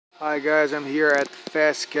Hi guys, I'm here at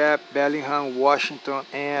FastCap, Bellingham, Washington,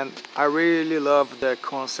 and I really love the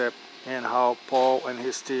concept and how Paul and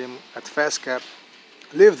his team at FastCap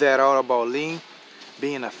live that out about lean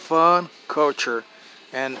being a fun culture,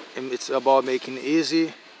 and it's about making it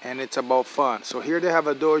easy and it's about fun. So here they have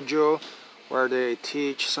a dojo where they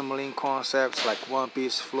teach some lean concepts like One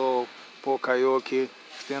Piece Flow, Pokayoke,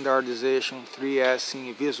 standardization,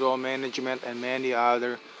 3Sing, visual management, and many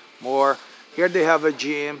other more. Here they have a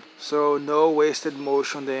gym, so no wasted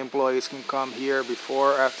motion. The employees can come here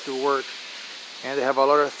before, after work, and they have a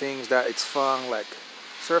lot of things that it's fun, like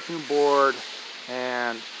surfing board,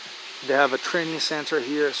 and they have a training center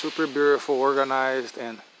here, super beautiful, organized,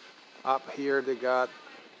 and up here they got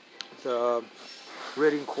the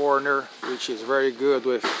reading corner, which is very good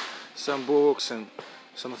with some books and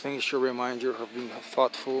some things to remind you of being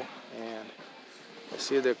thoughtful. And I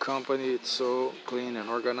see the company, it's so clean and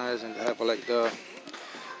organized, and they have like the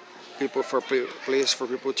people for place for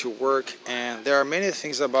people to work. And there are many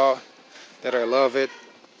things about that I love it.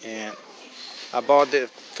 And about the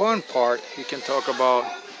fun part, you can talk about,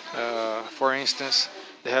 for instance,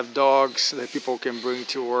 they have dogs that people can bring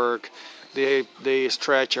to work. They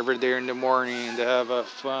stretch every day in the morning. They have a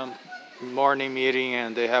fun morning meeting,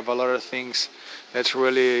 and they have a lot of things that's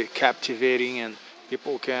really captivating. And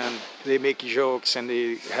they make jokes, and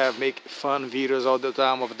they make fun videos all the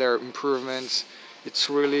time of their improvements. It's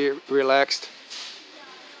really relaxed.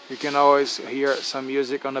 You can always hear some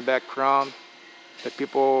music on the background that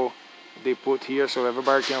people they put here, so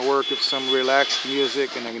everybody can work with some relaxed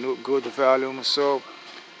music and a good volume. So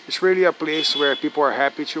it's really a place where people are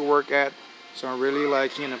happy to work at. So I'm really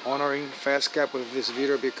liking and honoring FastCap with this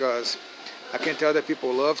video, because I can tell that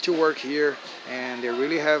people love to work here and they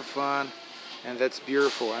really have fun, and that's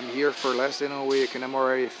beautiful. I'm here for less than a week and I'm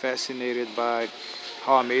already fascinated by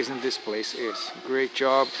how amazing this place is. Great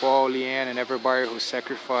job, Paul, Leanne, and everybody who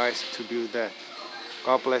sacrificed to build that.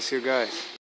 God bless you guys.